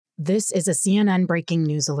This is a CNN breaking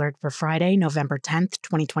news alert for Friday, November 10th,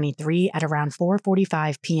 2023 at around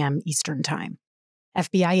 4:45 p.m. Eastern Time.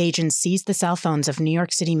 FBI agents seized the cell phones of New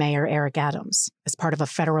York City Mayor Eric Adams as part of a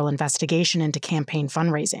federal investigation into campaign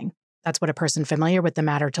fundraising. That's what a person familiar with the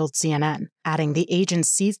matter told CNN, adding the agents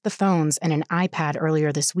seized the phones and an iPad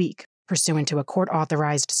earlier this week, pursuant to a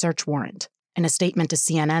court-authorized search warrant. In a statement to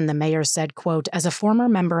CNN, the mayor said, quote, "As a former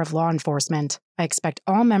member of law enforcement, I expect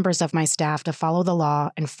all members of my staff to follow the law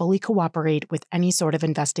and fully cooperate with any sort of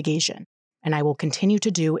investigation, and I will continue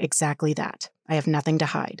to do exactly that. I have nothing to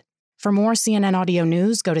hide." For more CNN audio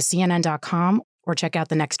news, go to CNN.com or check out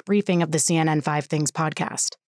the next briefing of the CNN 5 Things podcast.